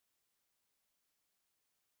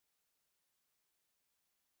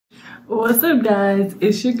What's up, guys?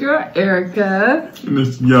 It's your girl Erica. And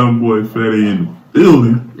it's young boy Fatty in the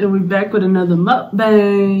building. And we're back with another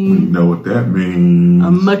mukbang. You know what that means. A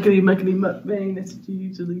muckety mukbang, that's what you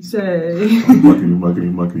usually say. A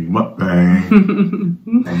muckety mukbang.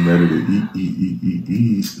 I'm ready to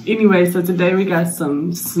eat. Anyway, so today we got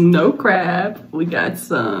some snow crab. We got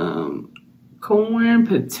some corn,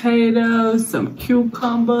 potatoes, some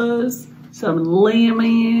cucumbers, some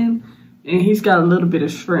lemon, and he's got a little bit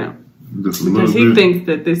of shrimp. Just a because little he bit. thinks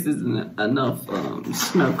that this isn't enough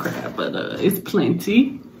snow crab, but it's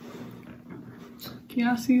plenty. Can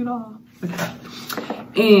y'all see it all? Okay.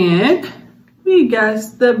 And we got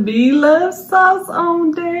the Bloves sauce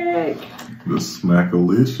on deck. The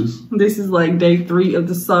Smackalicious. This is like day 3 of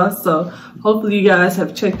the sauce, so hopefully you guys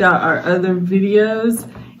have checked out our other videos.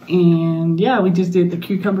 And yeah, we just did the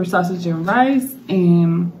cucumber sausage and rice,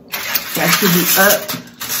 and that should be up.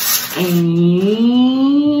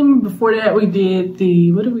 And before that, we did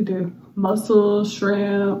the, what did we do? Mussel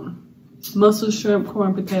shrimp,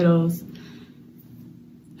 corn, potatoes,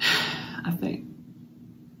 I think.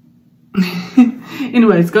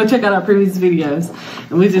 Anyways, go check out our previous videos.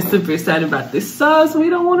 And we're just super excited about this sauce. We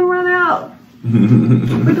don't want to run out.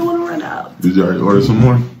 We don't want to run out. Did you already order some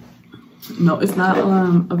more? No, it's not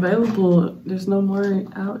available. There's no more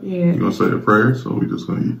out yet. You gonna say a prayer, so we just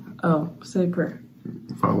gonna eat. Oh, say a prayer.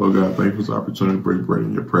 Father God, thank you for this opportunity to break bread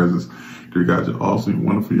in your presence. Dear God, you're awesome, you're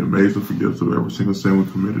wonderful, you're amazing. Forgive us of every single sin we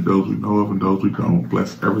committed, those we know of and those we don't.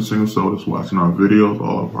 Bless every single soul that's watching our videos,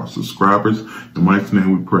 all of our subscribers. In the mighty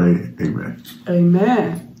name we pray, amen.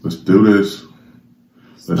 Amen. Let's do this.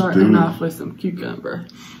 Starting off with some cucumber.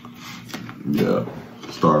 Yeah,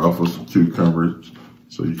 start off with some cucumbers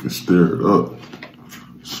so you can stir it up.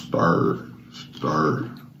 Stir.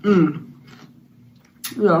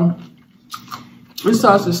 Yeah. This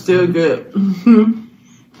sauce is still good.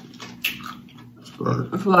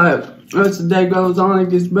 I feel like as the day goes on,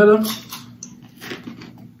 it gets better.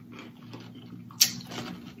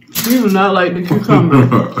 You do not like the cucumber. I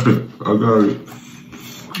got it.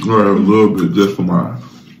 Right, a little bit just for my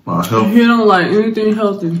health. You don't like anything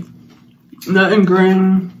healthy. Nothing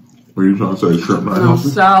green. What are you trying to say? Shrimp not No healthy?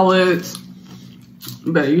 salads.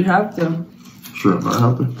 But you have to. Shrimp not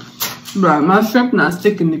healthy? Right, my shrimp not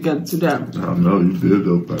sticking together to that. I know you did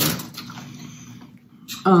though, thing.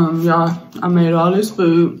 Y'all, I made all this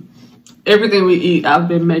food. Everything we eat, I've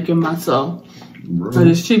been making myself. Bro. But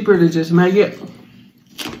it's cheaper to just make it.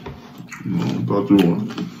 No, I thought you were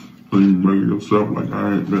make it yourself like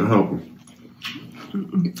I ain't been helping.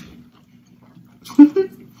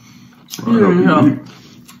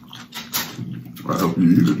 I help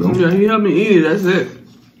you eat it though. Yeah, he helped me eat it, that's it.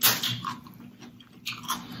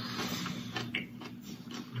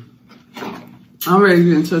 I'm ready to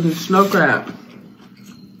get into the snow crab.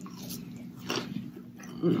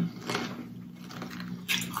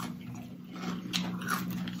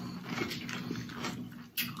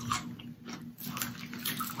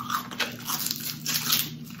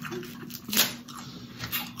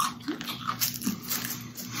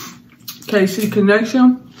 KC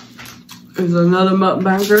Connection is another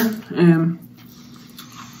mukbanger, and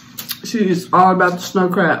she is all about the snow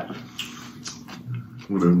crab.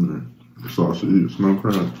 Whatever, man. So she eats snow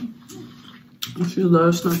crab. She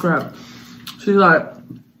loves snow crab. She's like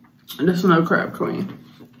the snow crab queen.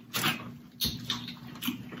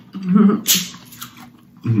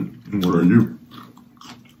 What are you?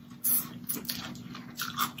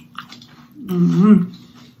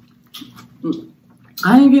 I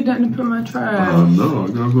didn't get nothing to put in my trash. No, I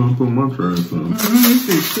got something to put in my trash.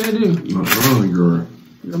 You sure do. No, girl.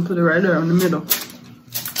 You're gonna put it right there in the middle.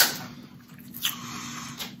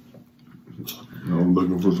 I'm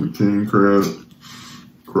looking for some king crab.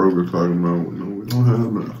 Kroger talking about, no, we don't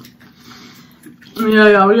have that.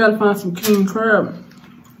 Yeah, we gotta find some king crab.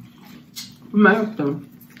 We might have to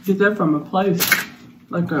get that from a place,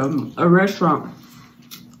 like a restaurant.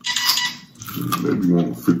 Maybe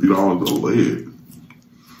want $50 a leg.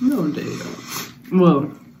 No, they don't.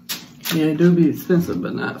 Well, yeah, it do be expensive,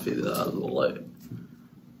 but not $50 a leg.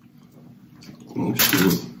 Oh,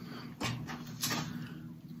 shit.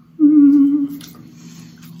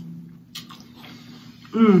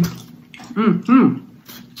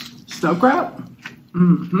 Snow crab?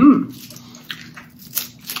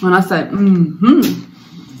 When I say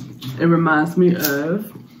it reminds me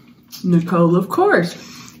of Nicole, of course.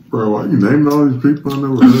 Bro, why you naming all these people I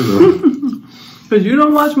never heard of? Because you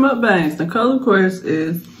don't watch mukbangs. Nicole, of course,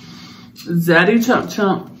 is Zaddy Chump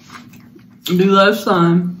Chump, Bloves'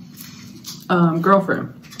 son,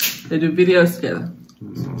 girlfriend. They do videos together.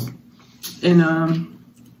 And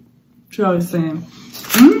she always saying,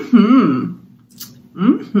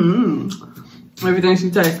 Everything she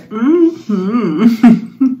tastes.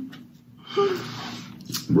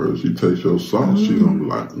 Bro, if she tastes your sauce, she gonna be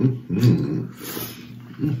like,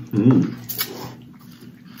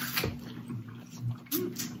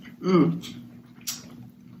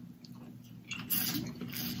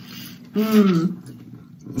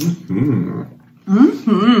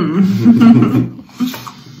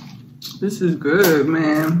 This is good,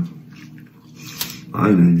 man. I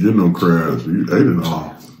ain't even get no crabs. You ate it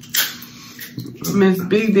all. Miss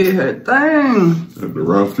B did her thing. At the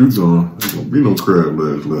route you going, there's gonna be no crab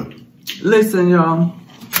legs left. Listen, y'all.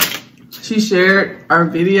 She shared our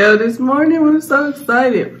video this morning. We were so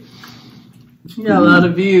excited. She got a lot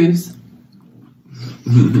of views.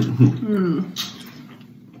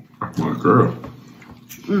 My girl.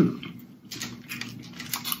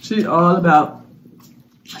 She's all about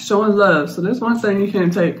showing love. So that's one thing you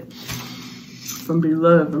can't take from B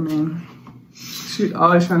Love. I mean, she's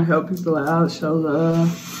always trying to help people out, show love.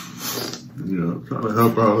 Yeah, trying to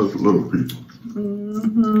help out us little people.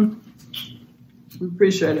 We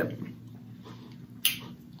appreciate it.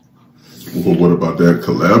 Well, what about that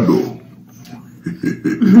collab though?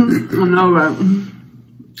 I know, right?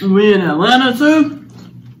 We in Atlanta too?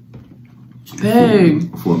 Hey.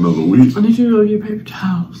 For another week. I need you to go get paper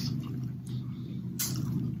towels.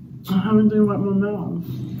 I haven't done wipe my mouth.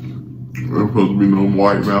 There's supposed to be no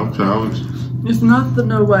white mouth challenge. It's not the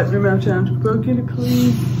no wipe your mouth challenge. Go get it,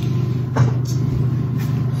 please.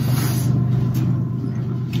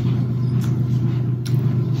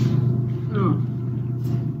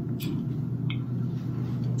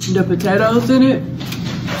 The potatoes in it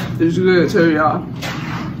is good too, y'all.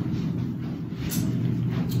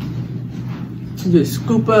 Just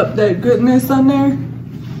scoop up that goodness on there.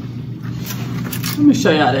 Let me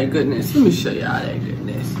show y'all that goodness. Let me show y'all that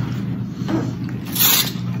goodness.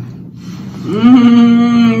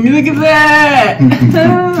 Look at that.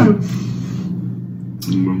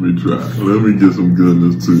 Let me try. Let me get some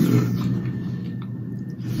goodness too.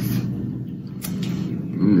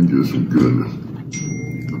 Let me get some goodness.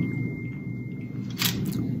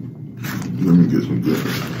 Let me get some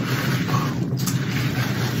goodness.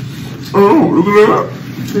 Oh, look at that.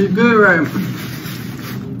 It's good, right?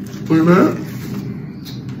 Look at that.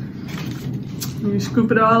 You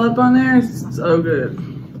scoop it all up on there, it's so good.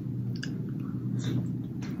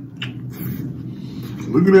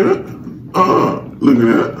 Look at that. Look at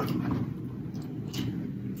that.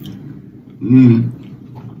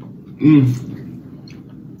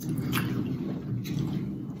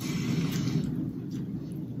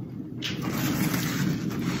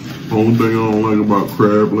 Only thing I don't like about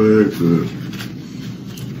crab legs is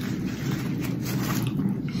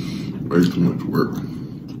way too much work to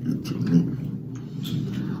get to meat.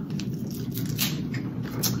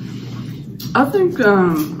 I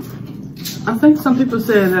think some people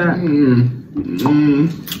say that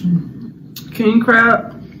king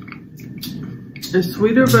crab is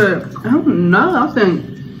sweeter, but I don't know. I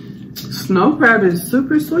think snow crab is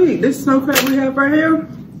super sweet. This snow crab we have right here,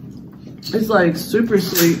 it's like super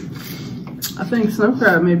sweet. I think snow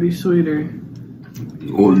crab may be sweeter.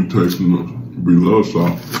 Or you tasting the below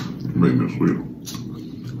sauce, making it sweeter.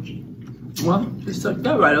 Well, just suck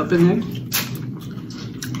that right up in there.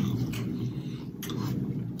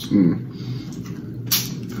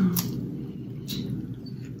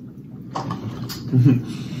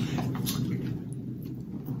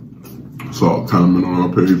 Saw a comment on our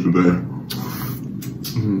page today.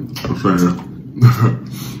 I'm saying,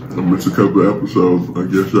 I missed a couple of episodes. I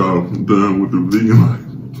guess y'all done with the vegan life.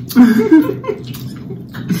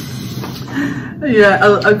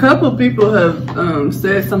 Yeah, a couple of people have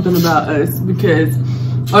said something about us because,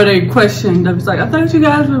 or they questioned. I was like, I thought you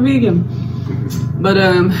guys were vegan, but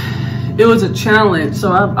it was a challenge.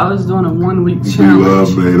 So I was doing a 1 week challenge.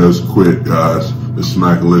 Love made us quit, guys. The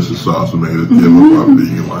Smackalicious sauce made us give up our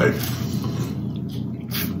vegan life.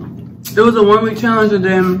 It was a 1 week challenge, and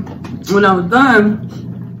then when I was done,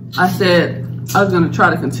 I said I was gonna try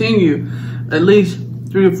to continue at least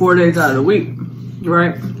 3 to 4 days out of the week,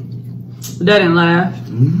 right? But that didn't last.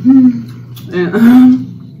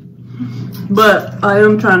 But I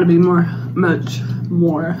am trying to be much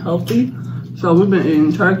more healthy. So we've been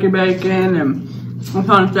eating turkey bacon, and I'm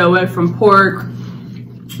trying to stay away from pork.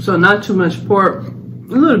 So not too much pork,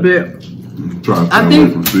 a little bit. Try to stay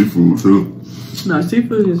away from seafood too. No,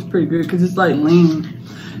 seafood is pretty good because it's like lean.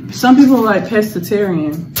 Some people like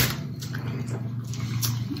pescatarian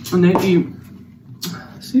when they eat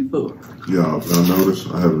seafood. Yeah, if y'all notice,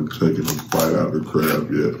 I haven't taken a bite out of the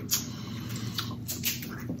crab yet.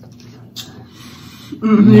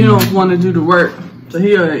 You don't want to do the work So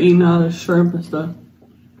he already eating all the shrimp and stuff.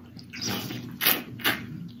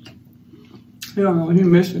 He don't know what he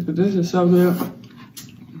missing, but this is so good.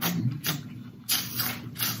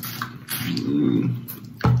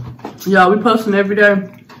 Y'all, we posting every day.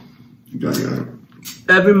 Yeah.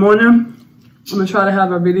 Every morning. I'm gonna try to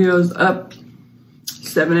have our videos up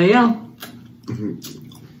 7 a.m.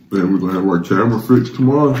 Then we're gonna have our camera fixed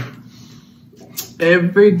tomorrow.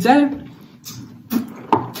 Every day.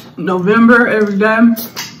 November, every day.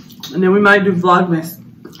 And then we might do Vlogmas.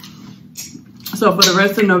 So for the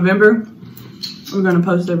rest of November, we're gonna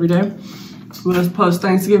post every day. We're gonna post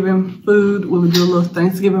Thanksgiving food. We'll do a little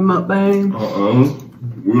Thanksgiving mukbang.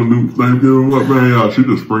 We're gonna do Thanksgiving mukbang, y'all. She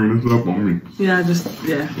just springing this up on me. Yeah,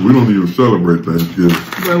 yeah. We don't even celebrate Thanksgiving.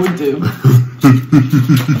 Well, we do.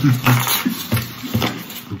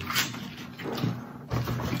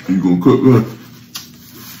 You gonna cook good?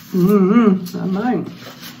 I might.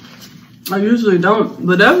 I usually don't,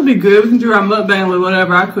 but that would be good. We can do our mukbang with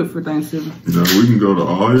whatever I cook for Thanksgiving. Yeah, we can go to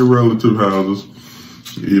all your relative houses,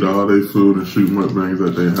 eat all their food, and shoot mukbangs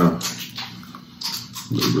at their house.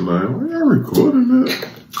 They'll be like, "Why y'all recording that?"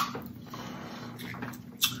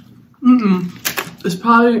 It's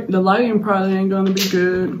probably, the lighting probably ain't gonna be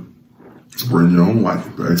good. Bring your own life,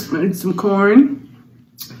 baby. Eat some corn.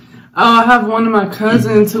 Oh, I have one of my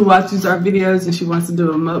cousins who watches our videos and she wants to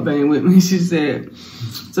do a mukbang with me, she said.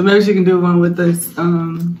 So maybe she can do one with us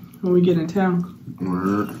when we get in town.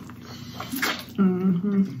 Word.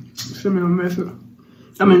 Send me a message.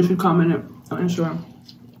 I mean, she commented on Instagram.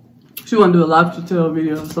 She want to do a lobster tail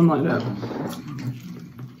video or something like that.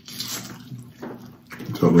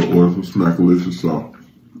 Tell her to order some Smackalicious sauce.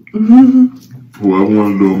 Whoever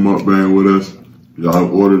want to do a mukbang with us, y'all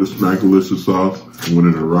order the Smackalicious sauce, and when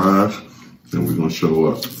it arrives, then we're gonna show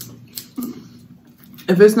up.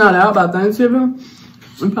 If it's not out by Thanksgiving,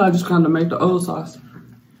 we probably just gonna make the old sauce.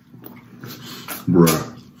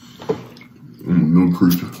 Bruh. I'm a new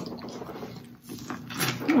creature.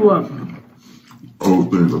 What?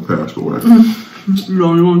 Old things are passed away. You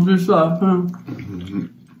only want this sauce, huh?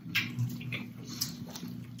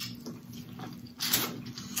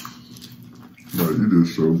 But you did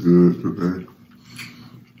so good today.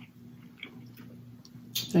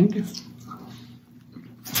 Thank you.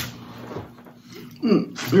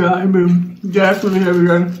 Yeah, I've been gassing it every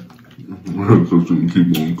day. So she can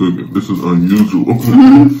keep on cooking. This is unusual.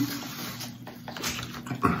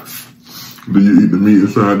 Do you eat the meat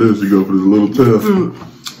inside this? You go for this little tail?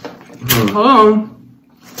 Hold on.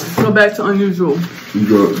 Go back to unusual. Do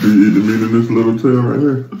you eat the meat in this little tail right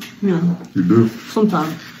here? Yeah. You do?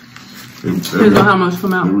 Sometimes. Depends on how much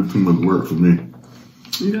come out. It was too much work for me.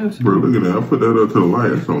 Yes. Bro, look at that. I put that up to the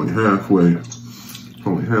light. It's only halfway. It's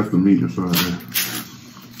only half the meat inside there.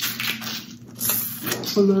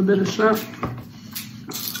 A little bit of shrimp.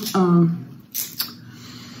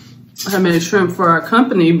 I made shrimp for our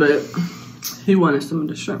company, but he wanted some of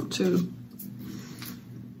the shrimp too.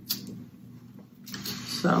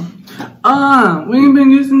 So, we ain't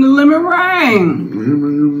been using the lemon rain. We ain't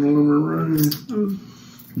been using the lemon rain.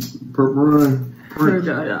 Purple rain. Here we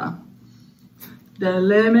go, y'all. The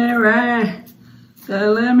lemon rain.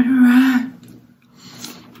 The lemon rain.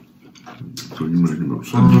 So you making up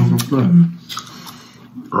songs and stuff?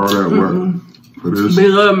 All that work. For this, Big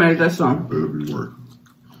Love made that song. it'll be work.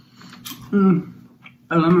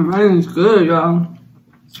 The lemon rain is good, y'all.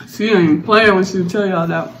 She ain't even playing when she tell y'all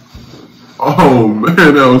that. Oh man,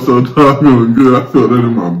 that was so tough and good. I felt that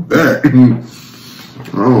in my back.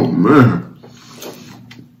 Oh man.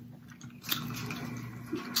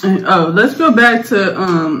 And, let's go back to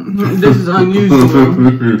this is unusual.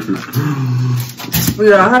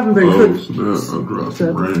 Yeah, I haven't been cooking. Snap, I dropped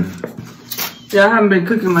some rain. Yeah, I haven't been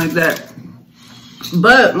cooking like that.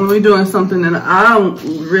 But when we're doing something that I don't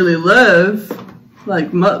really love,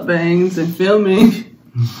 like mukbangs and filming,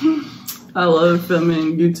 I love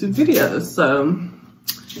filming YouTube videos. So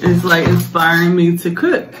it's like inspiring me to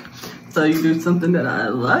cook. So you do something that I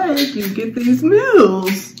like, you get these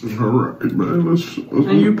meals. All right, man.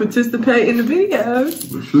 And you participate in the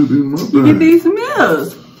videos. It should be my You get these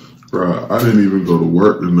meals. Bro, I didn't even go to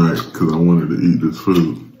work tonight because I wanted to eat this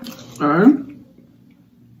food. All right.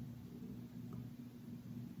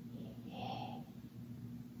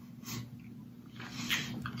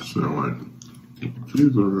 Sound like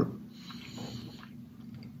cheeseburger.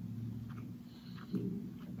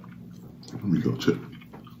 Let me go check.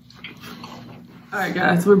 All right,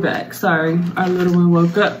 guys, we're back. Sorry, our little one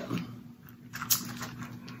woke up.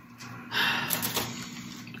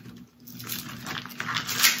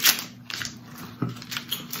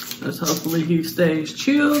 Let's hopefully he stays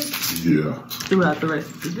chilled. Yeah. Throughout the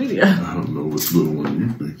rest of the video. I don't know which little one you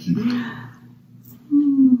think he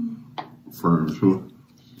referring to.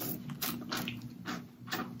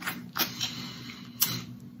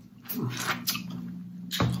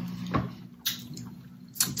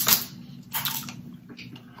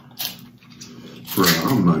 Bro,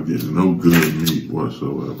 I'm not getting no good meat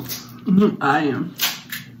whatsoever. I am.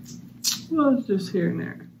 Well, it's just here and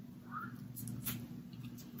there.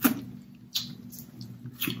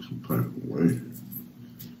 Some type of way.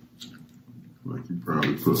 Like you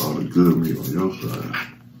probably put all the good meat on your side.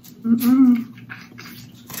 I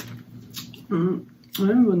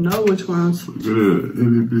don't even know which ones. Look at that,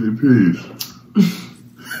 itty bitty piece.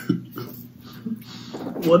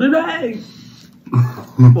 What are they?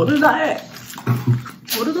 What are that?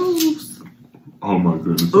 What are those? Oh my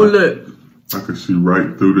goodness. Oh, look. I can see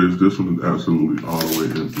right through this. This one is absolutely all the way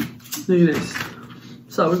empty. Look at this.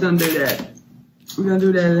 So we're gonna do that. We're gonna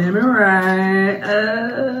do that lemon rice.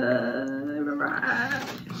 Lemon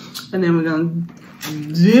rice. And then we're gonna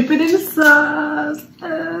dip it in the sauce.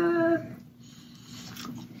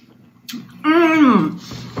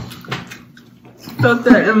 Stuck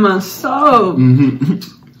that in my soul.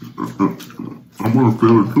 I'm gonna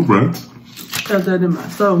feel it too, man. Stuck that in my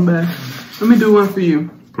soul, man. Let me do one for you.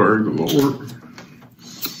 Praise the Lord.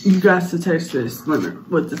 You got to taste this lemon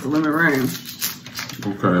with this lemon rain.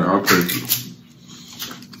 Okay, I'll taste it.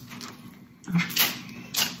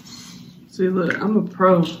 See, look, I'm a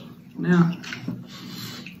pro now.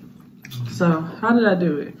 So, how did I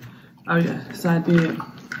do it? Oh yeah, so I did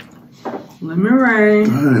lemon rain.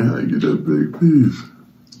 Dang, how you get that big piece?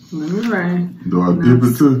 Lemon rain. Do I dip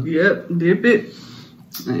it too? Yep, dip it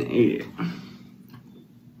and eat it.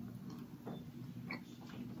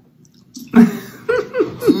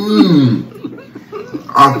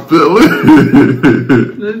 I feel it.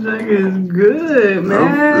 This thing is good, man.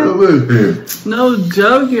 I feel it. No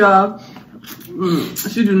joke, y'all.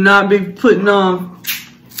 She do not be putting on.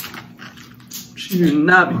 She do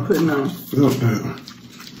not be putting on. Feel that.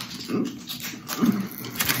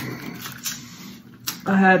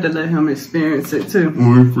 I had to let him experience it too.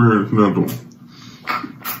 Well, experience another one.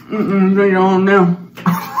 Bring it on now.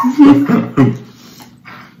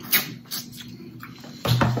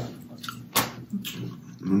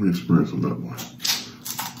 Let me experience another one.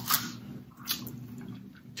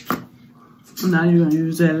 Now you're gonna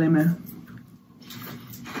use that lemon.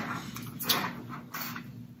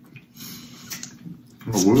 I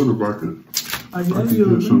would if I could. I I could gave you a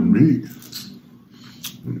get some lemon. meat.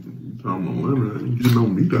 You talking about lemon? I didn't get no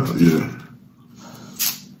meat out yet.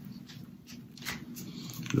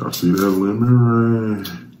 Y'all see that lemon rain?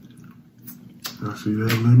 Y'all see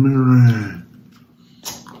that lemon rain?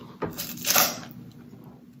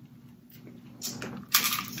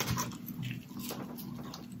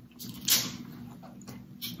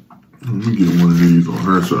 Let me get one of these on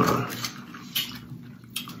her side.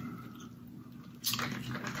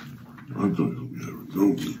 I think we have no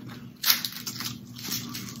meat.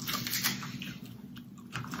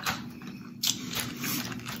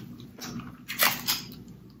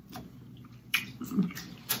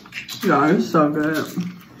 Yeah, it's so good.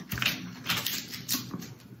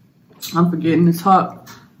 I'm forgetting it's hot.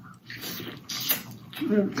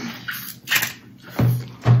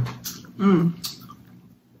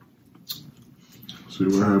 See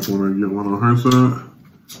what happens when I get one on her side?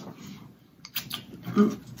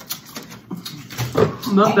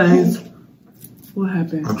 Mukbangs. What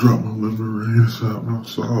happened? I dropped my lemon rain inside my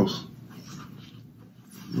sauce.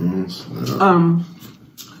 You know what I'm saying?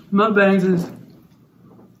 Mukbangs is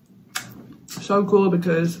so cool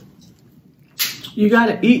because you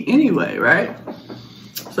gotta eat anyway, right?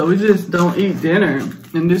 So we just don't eat dinner,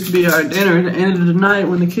 and this be our dinner at the end of the night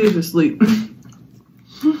when the kids are asleep.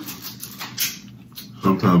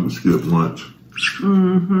 Sometimes we skip lunch.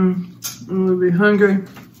 And we'll be hungry.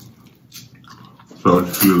 So I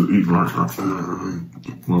just feel eat lunch.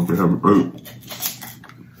 Once we have a boat.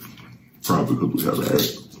 Probably because we have an egg.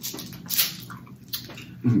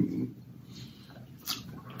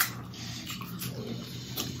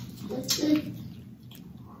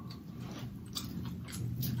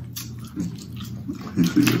 He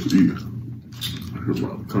see us eat. Here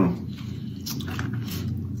about to come.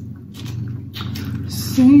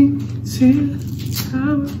 Sing to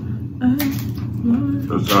power of love.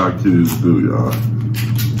 That's how our kids do, y'all.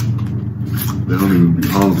 They don't even be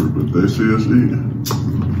hungry, but they see us eating.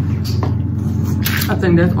 I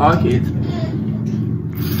think that's all kids.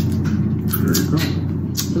 There you go.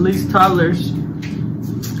 At least toddlers.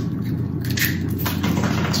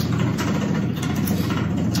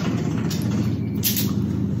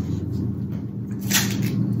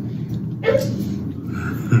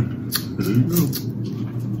 There you go.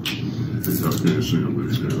 Y'all can't see him, but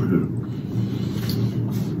he's down here.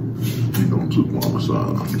 He gonna took mama's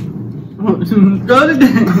side. Go to the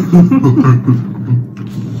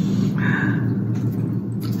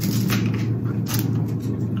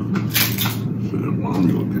Said, Mom,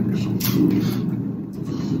 you gonna give me some food.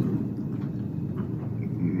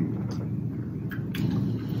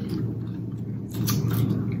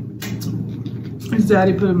 His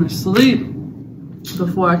daddy put him to sleep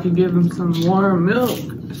before I could give him some warm milk.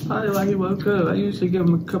 It's probably like he woke up. I usually give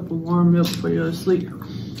him a cup of warm milk before you go to sleep.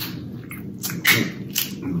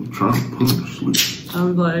 I'm trying to put him to sleep. I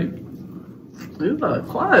was like, he was like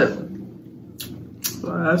quiet.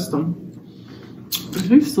 So I asked him, did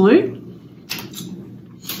he sleep?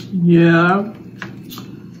 Yeah.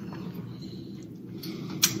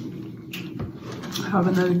 Have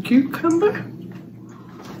another cucumber?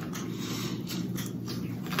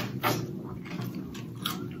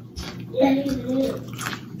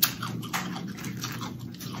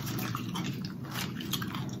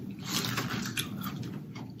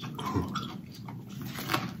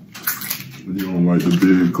 You don't like the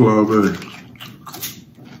big club, eh?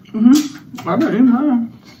 I don't eat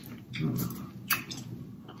mine.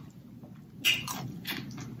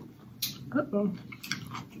 Uh-oh.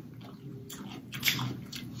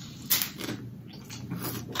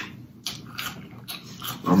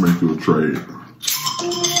 I'll make you a trade.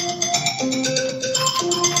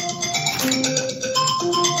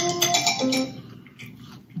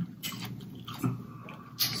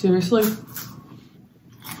 Seriously?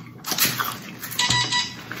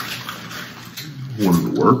 One of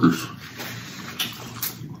the workers.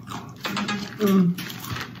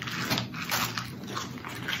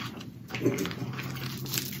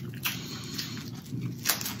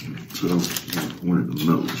 So, we're in the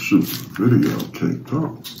middle of shooting a video, can't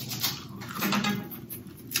talk.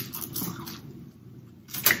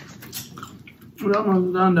 We're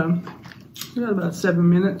almost done though. We got about 7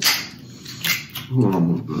 minutes. We're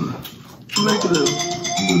almost done. Make it up.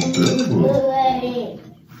 The devil.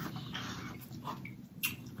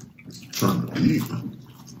 Trying to eat.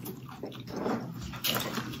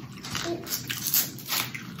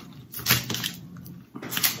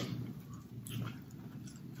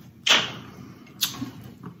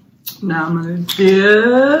 Now I'm gonna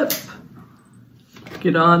dip.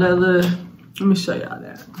 Get all that little, let me show y'all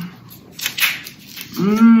that.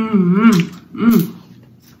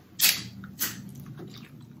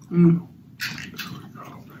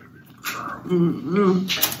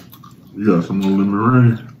 You got some more lemon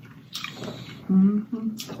rain?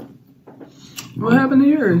 What happened to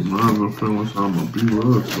yours? Mine's gonna feel inside my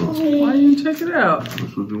B-Love sauce. Why you didn't take it out?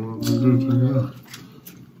 That's what you want me to do, check it out.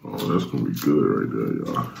 Oh, that's gonna be good right there,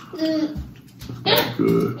 y'all. That's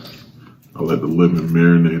good. I let the lemon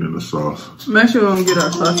marinate in the sauce. Make sure we don't get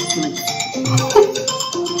our sausage meat.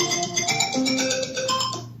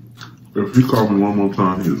 If he called me one more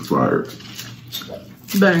time, he is fired.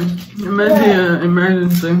 Bang. It may be an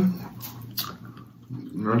emergency.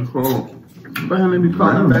 That's all. But him to be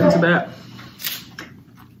calling back to back.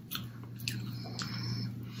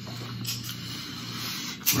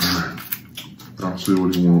 I'll see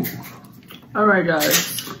what he wants. Alright,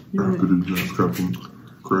 guys. After the just couple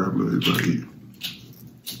crab legs I eat.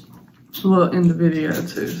 We'll end the video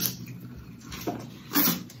too.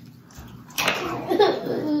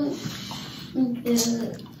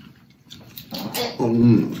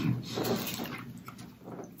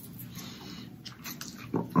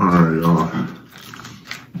 Alright, y'all.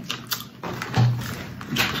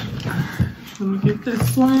 Let me get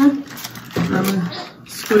this one. I'm gonna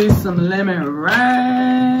squeeze some lemon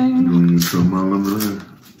rain. You want to use some of my lemon rain?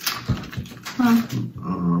 Huh? I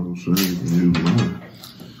was saying you can use mine.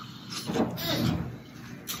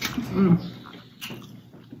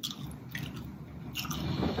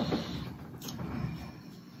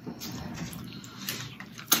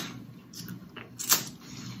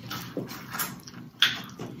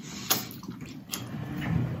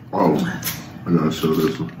 Oh, I gotta show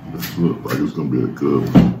this one. This looks like it's gonna be a good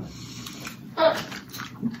one.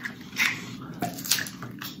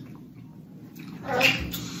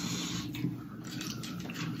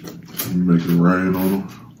 You making rain on them?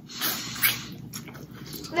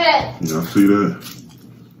 Y'all see that?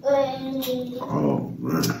 Oh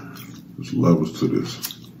man, there's levels to this.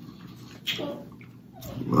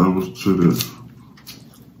 Levels to this.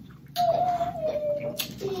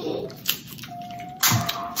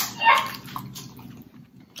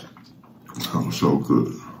 That was so good.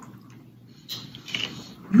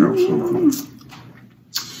 That was so good.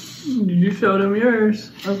 Did you show them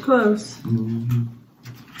yours up close?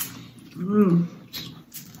 Bro,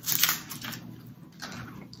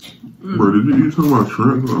 did you eat some of my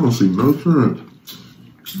shrimp? I don't see no shrimp.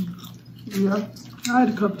 Yeah, I had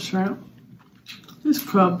a couple shrimp. Just a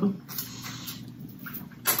couple.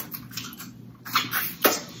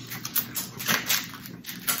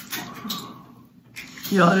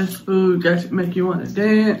 Y'all, this food got to make you want to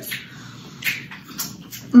dance.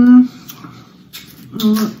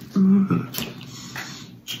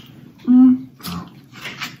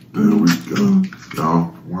 There we go.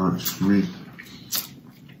 Y'all watch me.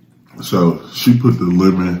 So she put the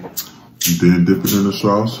lemon and then dip it in the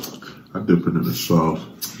sauce. I dip it in the sauce,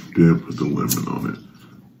 then put the lemon on it.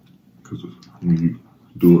 Because when you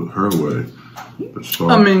do it her way, the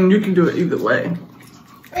sauce. I mean, you can do it either way.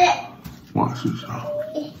 Watch this out.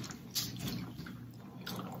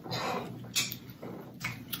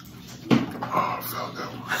 Oh, I felt that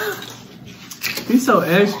one. He's so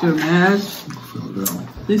extra, man. I felt that one.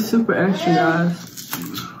 He's super extra, guys.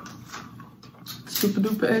 Super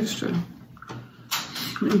duper extra.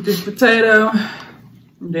 Eat this potato.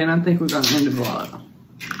 And then I think we're gonna end the vlog.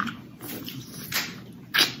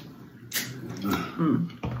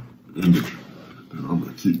 End it. Then I'm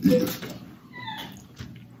gonna keep eating.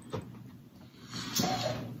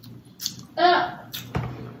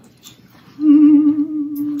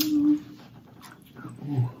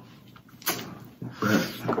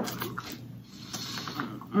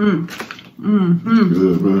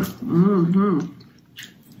 Good, man.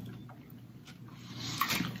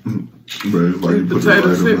 Man, it's like you put the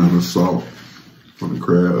right amount of salt on the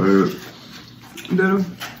crab head. Little.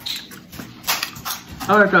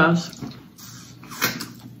 Alright, guys.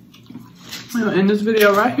 We're gonna end this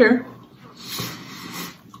video right here.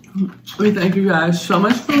 We thank you guys so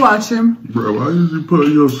much for watching. Bro, why did you put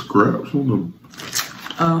your scraps on the...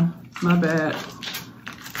 Oh, my bad.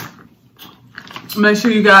 Make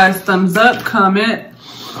sure you guys thumbs up, comment,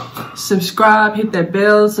 subscribe, hit that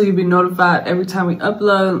bell so you'll be notified every time we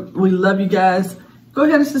upload. We love you guys. Go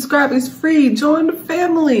ahead and subscribe. It's free. Join the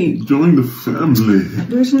family. Join the family.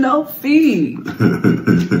 There's no fee.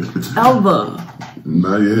 Ever.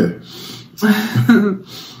 Not yet.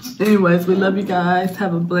 Anyways, we love you guys.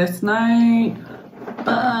 Have a blessed night.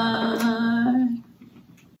 Bye.